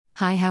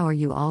Hi, how are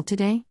you all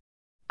today?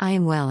 I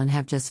am well and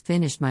have just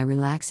finished my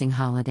relaxing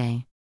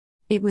holiday.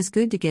 It was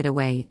good to get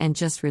away and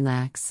just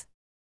relax.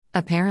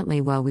 Apparently,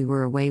 while we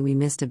were away, we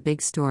missed a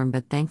big storm,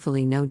 but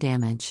thankfully, no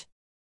damage.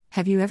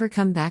 Have you ever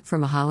come back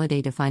from a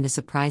holiday to find a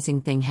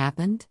surprising thing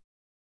happened?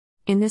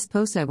 In this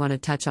post, I want to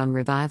touch on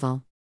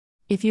revival.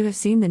 If you have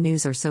seen the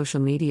news or social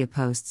media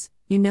posts,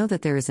 you know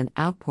that there is an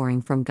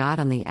outpouring from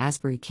God on the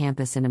Asbury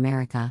campus in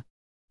America.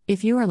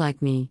 If you are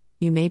like me,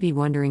 you may be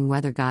wondering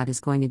whether God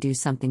is going to do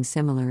something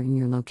similar in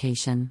your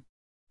location.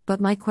 But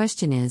my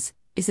question is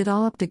it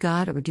all up to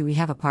God, or do we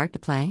have a part to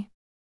play?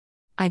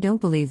 I don't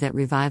believe that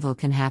revival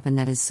can happen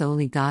that is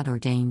solely God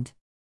ordained.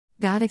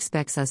 God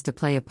expects us to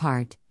play a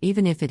part,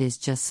 even if it is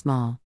just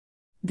small.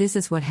 This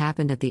is what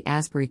happened at the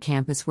Asbury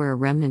campus, where a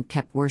remnant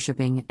kept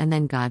worshiping and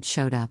then God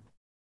showed up.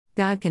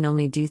 God can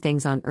only do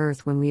things on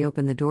earth when we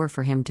open the door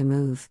for Him to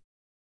move.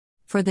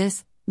 For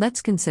this,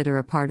 let's consider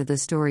a part of the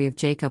story of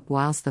Jacob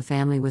whilst the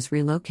family was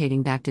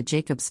relocating back to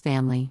Jacob's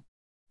family.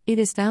 It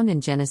is found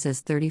in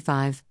Genesis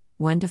 35,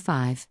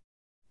 1-5.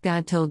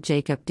 God told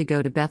Jacob to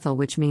go to Bethel,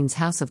 which means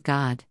house of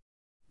God.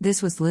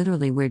 This was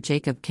literally where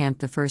Jacob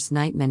camped the first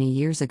night many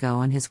years ago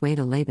on his way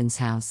to Laban's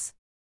house.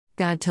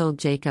 God told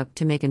Jacob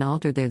to make an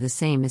altar there, the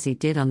same as he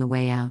did on the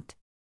way out.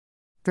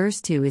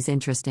 Verse 2 is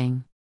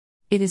interesting.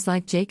 It is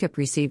like Jacob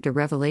received a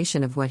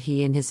revelation of what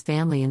he and his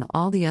family and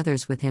all the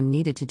others with him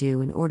needed to do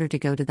in order to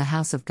go to the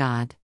house of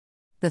God.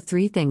 The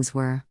three things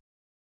were: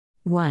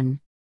 1.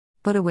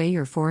 Put away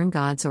your foreign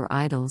gods or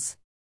idols.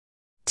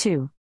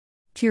 2.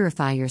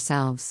 Purify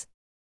yourselves.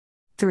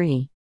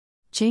 3.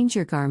 Change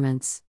your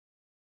garments.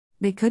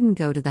 They couldn't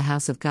go to the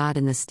house of God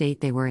in the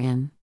state they were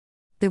in.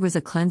 There was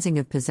a cleansing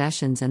of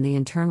possessions and the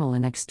internal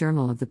and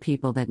external of the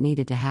people that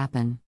needed to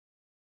happen.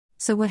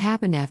 So what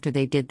happened after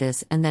they did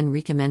this and then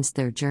recommenced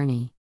their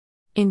journey?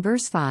 In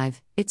verse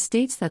 5, it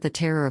states that the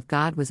terror of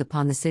God was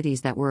upon the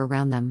cities that were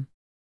around them.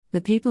 The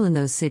people in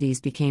those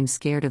cities became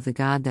scared of the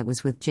God that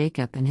was with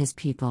Jacob and his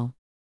people.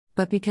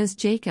 But because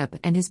Jacob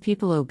and his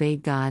people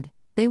obeyed God,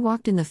 they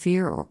walked in the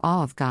fear or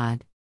awe of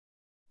God.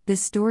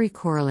 This story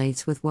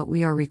correlates with what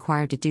we are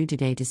required to do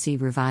today to see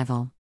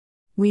revival.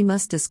 We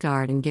must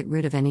discard and get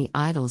rid of any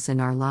idols in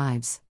our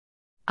lives.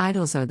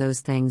 Idols are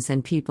those things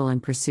and people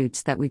and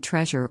pursuits that we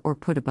treasure or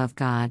put above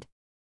God.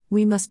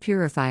 We must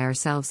purify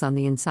ourselves on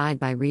the inside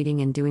by reading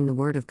and doing the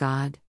Word of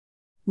God.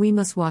 We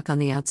must walk on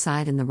the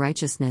outside in the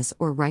righteousness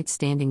or right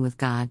standing with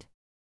God.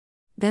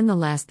 Then the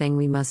last thing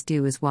we must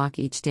do is walk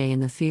each day in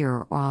the fear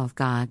or awe of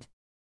God.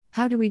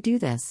 How do we do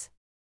this?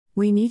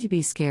 We need to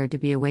be scared to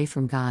be away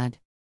from God.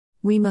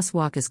 We must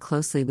walk as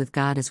closely with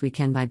God as we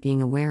can by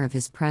being aware of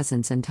His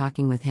presence and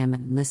talking with Him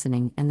and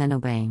listening and then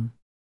obeying.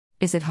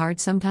 Is it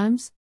hard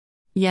sometimes?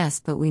 Yes,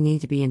 but we need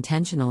to be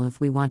intentional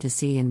if we want to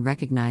see and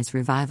recognize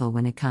revival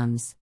when it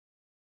comes.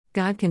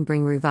 God can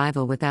bring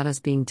revival without us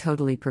being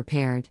totally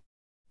prepared.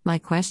 My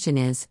question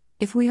is,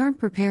 if we aren't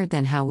prepared,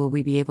 then how will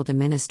we be able to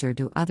minister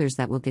to others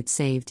that will get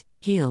saved,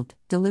 healed,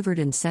 delivered,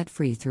 and set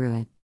free through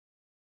it?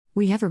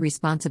 We have a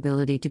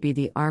responsibility to be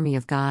the army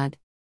of God.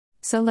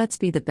 So let's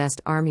be the best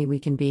army we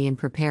can be and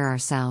prepare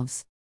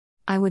ourselves.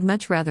 I would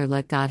much rather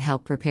let God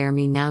help prepare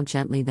me now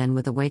gently than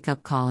with a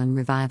wake-up call and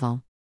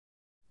revival.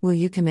 Will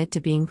you commit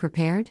to being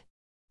prepared?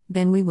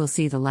 Then we will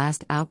see the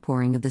last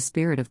outpouring of the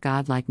Spirit of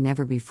God like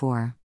never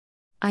before.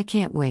 I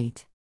can't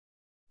wait.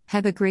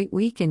 Have a great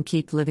week and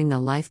keep living the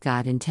life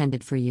God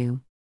intended for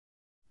you.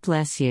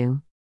 Bless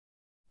you.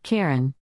 Karen.